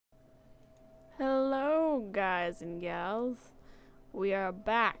Hello, guys and gals. We are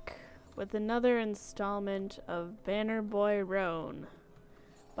back with another installment of Banner Boy Roan.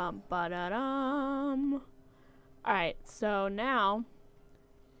 Bum ba da dum. Alright, so now,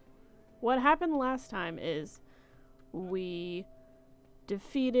 what happened last time is we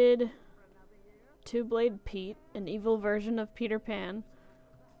defeated Two-Blade Pete, an evil version of Peter Pan,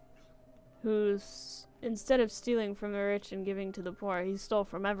 who's, instead of stealing from the rich and giving to the poor, he stole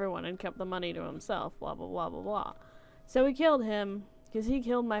from everyone and kept the money to himself, blah blah blah blah blah. So we killed him, because he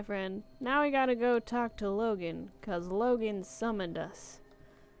killed my friend. Now we gotta go talk to Logan, because Logan summoned us.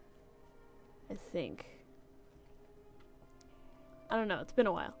 I think. I don't know, it's been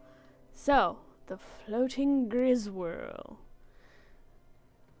a while. So, the floating Griswirl.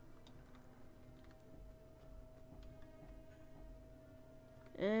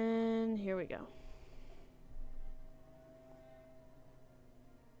 And here we go.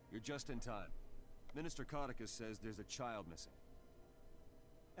 You're just in time. Minister Codicus says there's a child missing.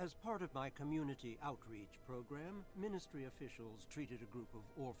 As part of my community outreach program, ministry officials treated a group of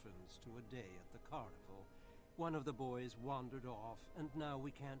orphans to a day at the carnival. One of the boys wandered off, and now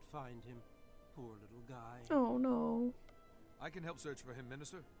we can't find him. Poor little guy. Oh no. I can help search for him,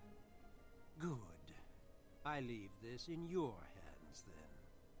 Minister. Good. I leave this in your hands, then.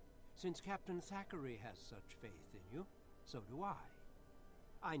 Since Captain Thackeray has such faith in you, so do I.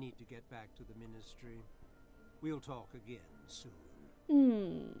 I need to get back to the ministry. We'll talk again soon.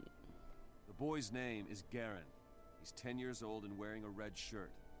 The boy's name is Garen. He's 10 years old and wearing a red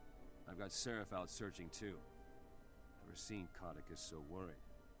shirt. I've got Seraph out searching too. Never seen Codicus so worried.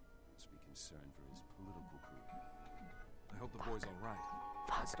 Must be concerned for his political career. I hope the boy's all right.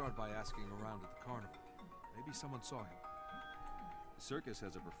 I started by asking around at the carnival. Maybe someone saw him. The circus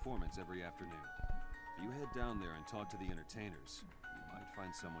has a performance every afternoon. If you head down there and talk to the entertainers, you might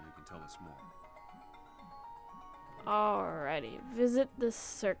find someone who can tell us more. Alrighty, visit the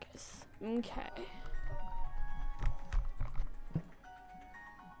circus. Okay.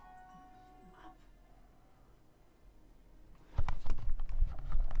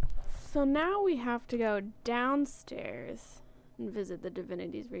 So now we have to go downstairs and visit the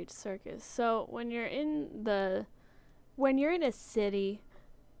Divinity's Reach Circus. So when you're in a city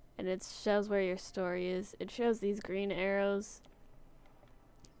and it shows where your story is, it shows these green arrows.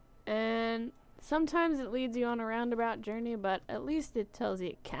 And sometimes it leads you on a roundabout journey, but at least it tells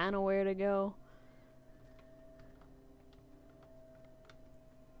you kind of where to go.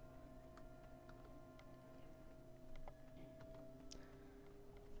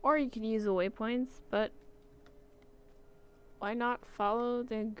 Or you could use the waypoints, but why not follow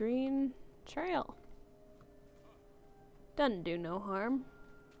the green trail? Doesn't do no harm.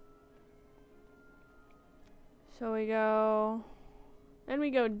 So we go... Then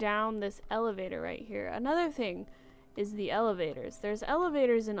we go down this elevator right here. Another thing is the elevators. There's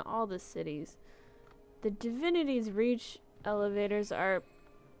elevators in all the cities. The Divinity's Reach elevators are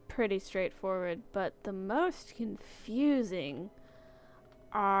pretty straightforward, but the most confusing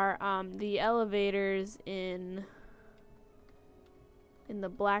are the elevators in the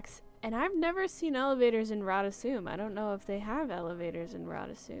Blacks. And I've never seen elevators in Radasum. I don't know if they have elevators in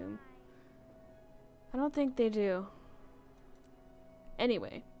Radasum. I don't think they do.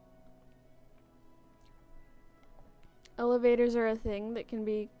 Anyway, elevators are a thing that can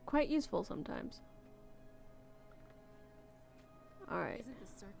be quite useful sometimes. Alright. Isn't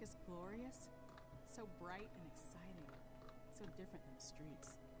the circus glorious? So bright and exciting. So different than the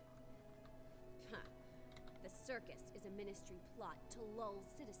streets. Huh. The circus is a ministry plot to lull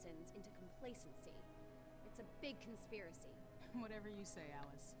citizens into complacency. It's a big conspiracy. Whatever you say,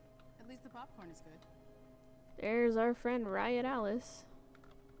 Alice. At least the popcorn is good. There's our friend Riot Alice.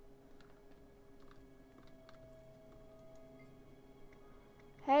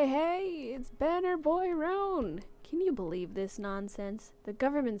 Hey, it's Banner Boy Roan. Can you believe this nonsense? The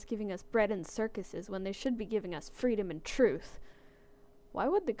government's giving us bread and circuses when they should be giving us freedom and truth. Why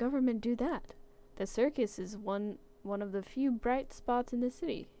would the government do that? The circus is one of the few bright spots in the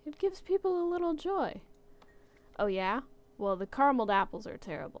city. It gives people a little joy. Oh yeah? Well, the carameled apples are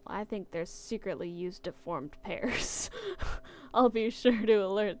terrible. I think they're secretly used deformed pears. I'll be sure to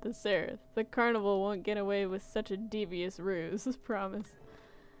alert the Seraph. The carnival won't get away with such a devious ruse, promise.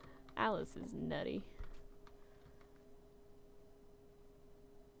 Alice is nutty.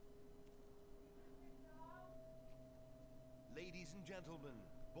 Ladies and gentlemen,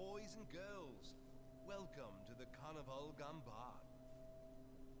 boys and girls, welcome to the Carnival Gambad.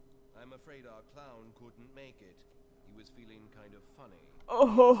 I'm afraid our clown couldn't make it. He was feeling kind of funny. Oh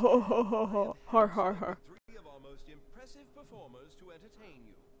ho ho ho ho ho. Har har har. Three of our most impressive performers to entertain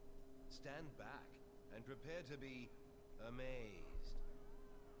you. stand back and prepare to be amazed.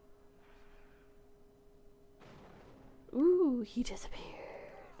 Ooh, he disappeared.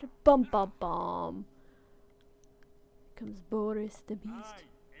 Bum bum bum. Comes Boris the Beast. I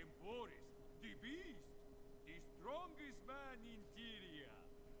am Boris, the Beast, the strongest man in Tyria.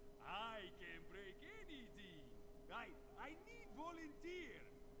 I can break anything. I need volunteer.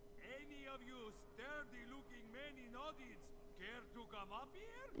 Any of you sturdy-looking men in audience care to come up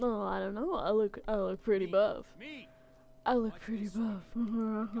here? Oh, I don't know. I look pretty buff. Me. I look pretty buff.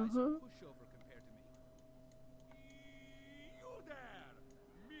 Pushover compared to me. You there,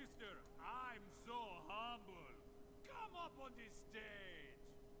 mister. I'm so humble. Come up on this stage.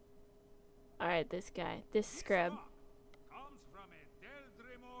 Alright, this guy. This scrub. rock comes from a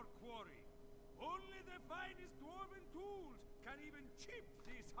Deldrimore quarry. Only the finest dwarven tools can even chip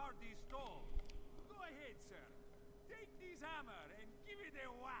this hardy stone. Go ahead, sir. Take this hammer and give it a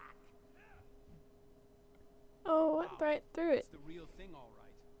whack. Oh, went right through it. It's the real thing, all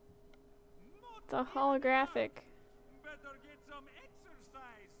right. Not It's a even holographic. enough. Better get some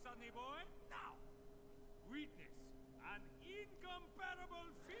exercise, sonny boy. Now, witness an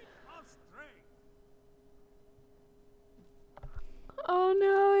incomparable feat of strength. Oh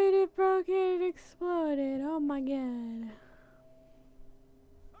no, it broke it exploded. Oh my god.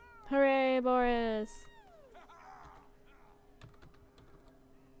 Hooray, Boris.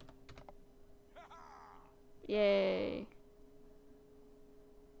 Yay.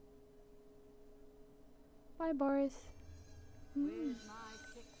 Bye, Boris. With my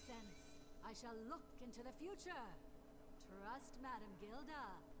sixth sense, I shall look into the future. Trust Madame Gilda,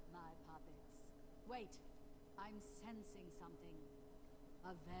 my puppets. Wait, I'm sensing something.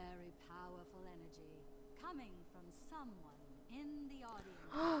 A very powerful energy coming from someone in the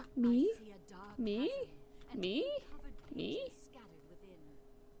audience. Me? I see a dark Me? chasm and Me? uncovered Me? pages scattered within.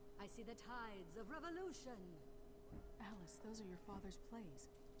 I see the tides of revolution. Alice, those are your father's plays.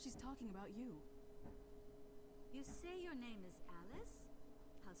 She's talking about you. You say your name is Alice?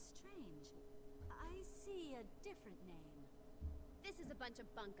 How strange. I see a different name. This is a bunch of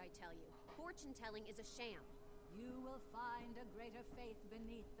bunk, I tell you. Fortune-telling is a sham. You will find a greater faith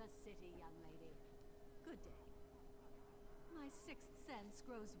beneath the city, young lady. Good day. My sixth sense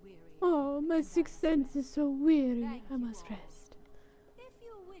grows weary. Oh, my and I sixth must sense is rest. so weary. Thank I you must all. rest. If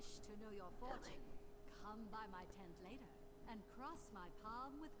you wish to know your fortune, come by my tent later and cross my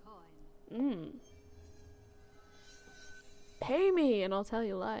palm with coin. Pay me and I'll tell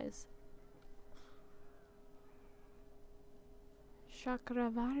you lies.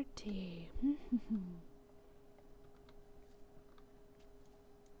 Chakravarti.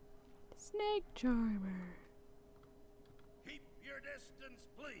 Snake charmer. Keep your distance,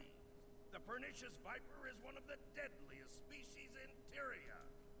 please. The pernicious viper is one of the deadliest species in Tyria.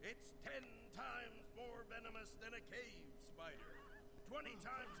 It's 10 times more venomous than a cave spider. 20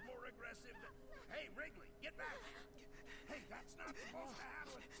 times more aggressive than... Hey, Wrigley, get back! Hey, that's not supposed to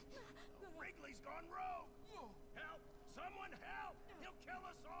happen. Wrigley's gone rogue. Help! Someone help! He'll kill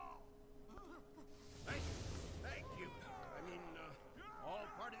us all. Thank you. I mean, all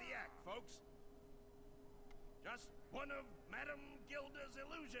part of the act, folks. Just one of Madame Gilda's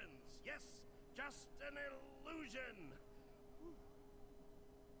illusions. Yes, just an illusion.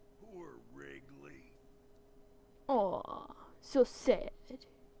 Poor Wrigley. Aw, so sad.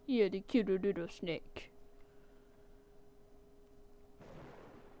 You're the cute little snake.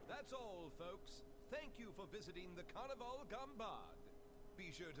 That's all, folks. Thank you for visiting the Carnival Gambad.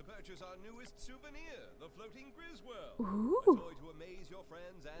 Be sure to purchase our newest souvenir, the Floating Griswold. Ooh. A toy to amaze your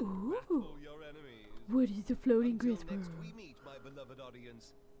friends and Ooh. baffle your enemies. What is the floating Until Griswold? next we meet, my beloved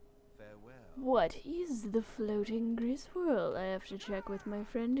audience. Farewell. What is the floating Griswold? I have to check with my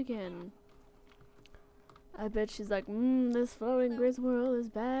friend again. I bet she's like, this floating Griswold is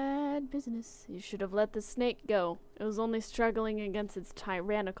bad business. You should have let the snake go. It was only struggling against its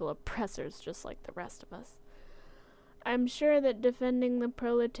tyrannical oppressors, just like the rest of us. I'm sure that defending the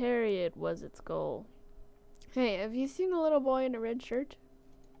proletariat was its goal. Hey, have you seen the little boy in a red shirt?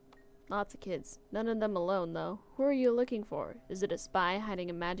 Lots of kids. None of them alone, though. Who are you looking for? Is it a spy hiding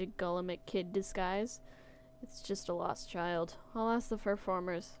a magic golem kid disguise? It's just a lost child. I'll ask the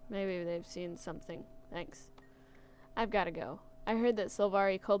performers. Maybe they've seen something. Thanks. I've gotta go. I heard that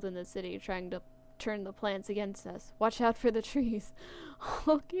Sylvari called in the city trying to turn the plants against us. Watch out for the trees.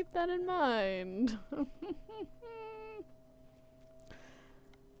 I'll keep that in mind.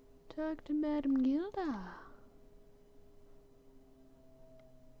 Talk to Madame Gilda.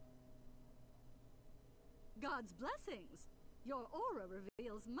 God's blessings! Your aura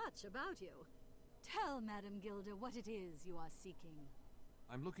reveals much about you. Tell Madame Gilda what it is you are seeking.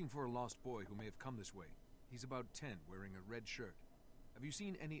 I'm looking for a lost boy who may have come this way. He's about 10, wearing a red shirt. Have you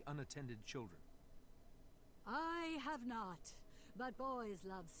seen any unattended children? I have not. But boys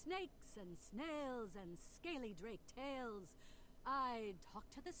love snakes and snails and scaly drake tails. I'd talk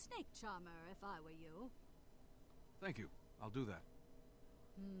to the snake charmer if I were you. Thank you. I'll do that.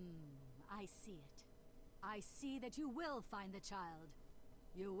 I see it. I see that you will find the child.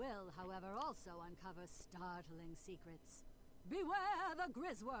 You will, however, also uncover startling secrets. Beware the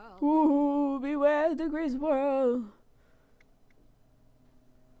Grisworld! Ooh, beware the Grisworld!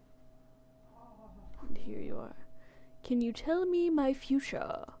 And here you are. Can you tell me my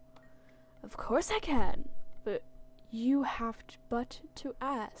future? Of course I can, but you have but to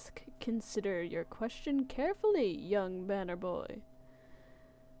ask. Consider your question carefully, young banner boy.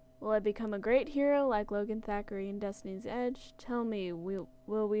 Will I become a great hero like Logan Thackeray in Destiny's Edge? Tell me, will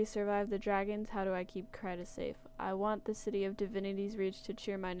we survive the dragons? How do I keep Kryta safe? I want the City of Divinity's Reach to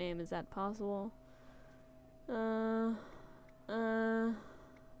cheer my name. Is that possible?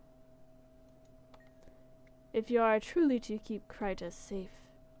 If you are truly to keep Kryta safe,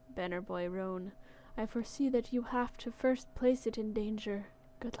 Banner Boy Roan, I foresee that you have to first place it in danger.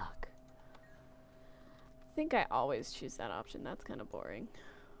 Good luck. I think I always choose that option. That's kind of boring.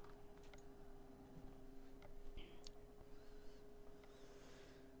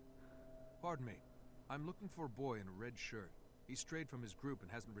 Pardon me. I'm looking for a boy in a red shirt. He strayed from his group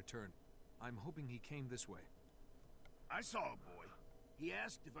and hasn't returned. I'm hoping he came this way. I saw a boy. He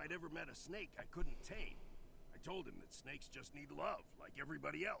asked if I'd ever met a snake I couldn't tame. I told him that snakes just need love, like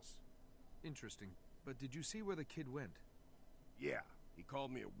everybody else. Interesting. But did you see where the kid went? Yeah, he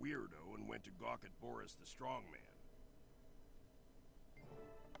called me a weirdo and went to gawk at Boris the Strongman.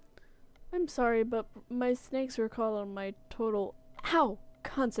 I'm sorry, but my snakes were called on my total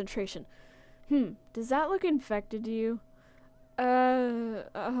concentration. Does that look infected to you?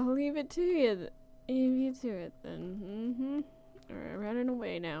 I'll leave it to you. Leave you to it then. Alright, running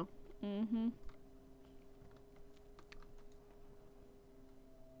away now.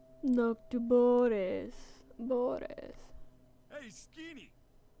 Dr. Boris. Hey, Skinny!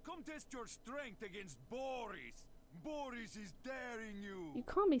 Come test your strength against Boris! Boris is daring you! You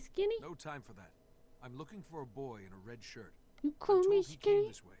call me skinny? No time for that. I'm looking for a boy in a red shirt. You call me he skinny? came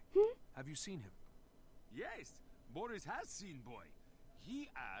this way. Have you seen him? Yes, Boris has seen boy. He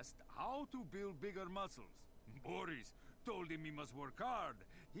asked how to build bigger muscles. Boris told him he must work hard.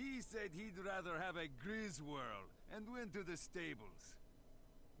 He said he'd rather have a Grisworld and went to the stables.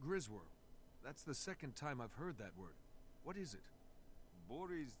 Grisworld. That's the second time I've heard that word. What is it?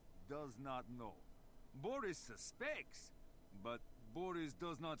 Boris does not know. Boris suspects, but Boris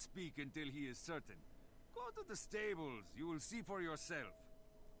does not speak until he is certain. Go to the stables. You will see for yourself.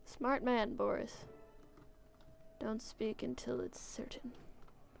 Smart man, Boris. Don't speak until it's certain.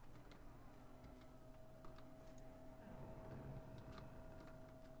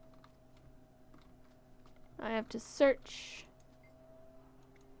 I have to search.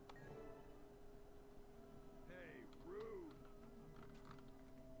 Hey, rude.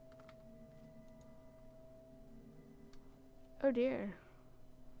 Oh dear.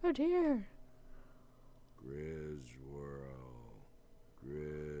 Oh dear. Grisworld.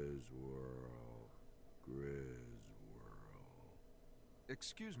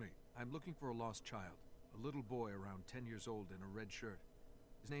 Excuse me. I'm looking for a lost child. A little boy around 10 years old in a red shirt.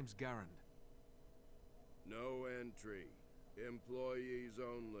 His name's Garand. No entry. Employees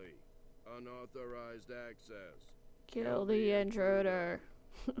only. Unauthorized access. Kill the intruder.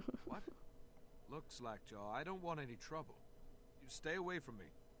 What? Look, Slackjaw, I don't want any trouble. You stay away from me.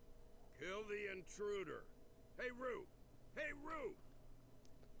 Kill the intruder. Hey, Roo! Hey, Roo!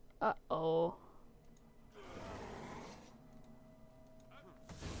 Uh-oh.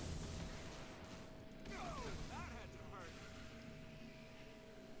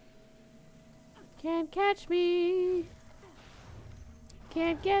 Can't catch me.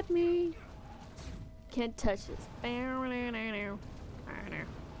 Can't get me. Can't touch this.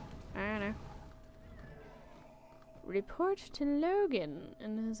 Report to Logan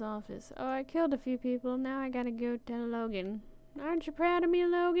in his office. Oh, I killed a few people. Now I gotta go tell Logan. Aren't you proud of me,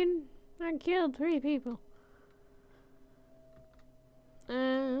 Logan? I killed 3 people.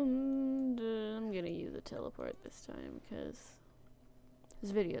 And I'm gonna use a teleport this time because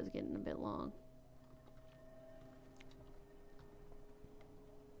this video is getting a bit long.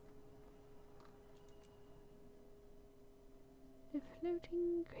 The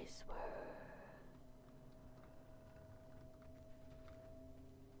floating Grisworld.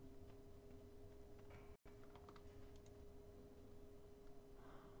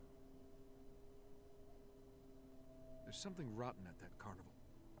 There's something rotten at that carnival.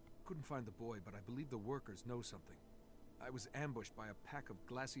 couldn't find the boy, but I believe the workers know something. I was ambushed by a pack of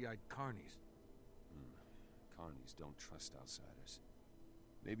glassy-eyed carnies. Carnies don't trust outsiders.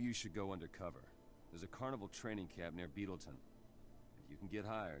 Maybe you should go undercover. There's a carnival training camp near Beetleton. If you can get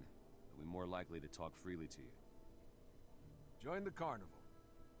hired, they'll be more likely to talk freely to you. Join the carnival.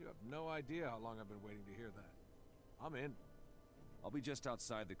 You have no idea how long I've been waiting to hear that. I'm in. I'll be just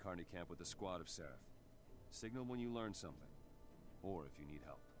outside the carny camp with a squad of Seraph. Signal when you learn something. Or if you need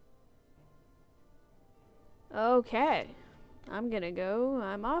help. Okay. I'm gonna go.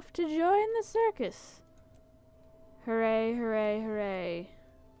 I'm off to join the circus. Hooray, hooray, hooray.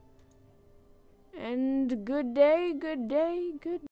 And good day, good day, good